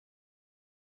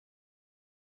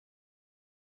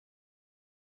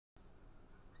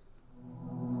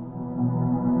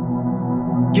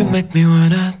make me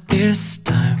wanna this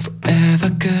time forever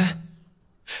good.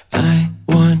 I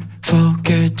won't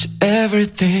forget you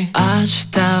everything. 明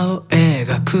日を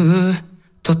描く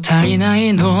と足りな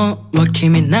いのは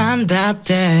君なんだっ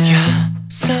て。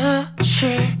優し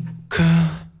く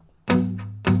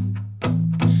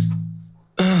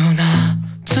うな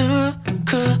ず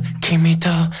く君と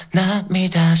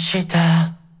涙した。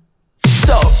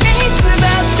 So いつだ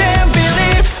って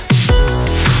believe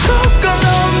心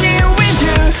に with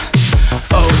you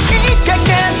追いかけ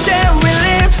て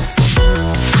relieve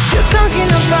You're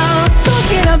talking about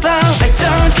I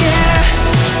don't care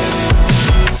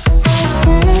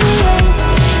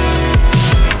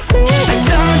I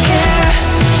don't care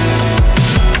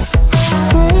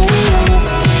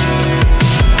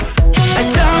I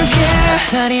don't care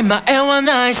当たり前は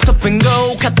ないストップンゴ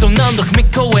ーカット何度踏み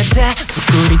越えて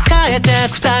作り変えて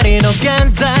二人の現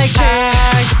在地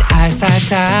愛して愛され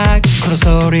たこのス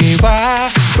トーリーは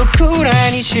僕ら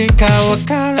にしかわ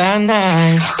からな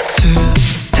い伝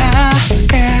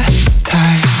えた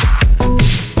いこ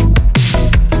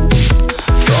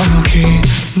の気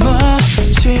持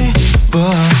ちを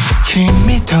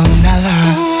君となら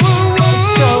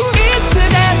So いつ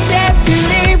だって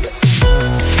believe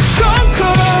心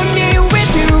に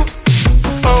with you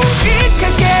追いか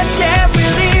けて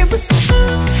believe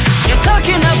You're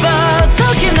talking about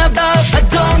I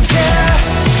don't care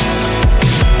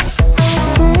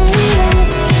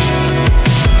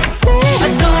I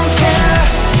don't care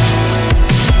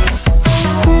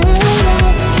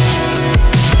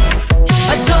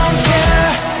I don't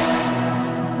care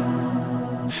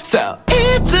So い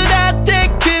つだって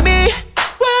君は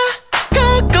こ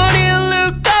こにい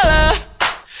るから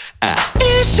愛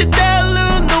してる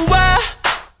のは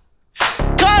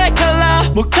これから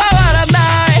も変わ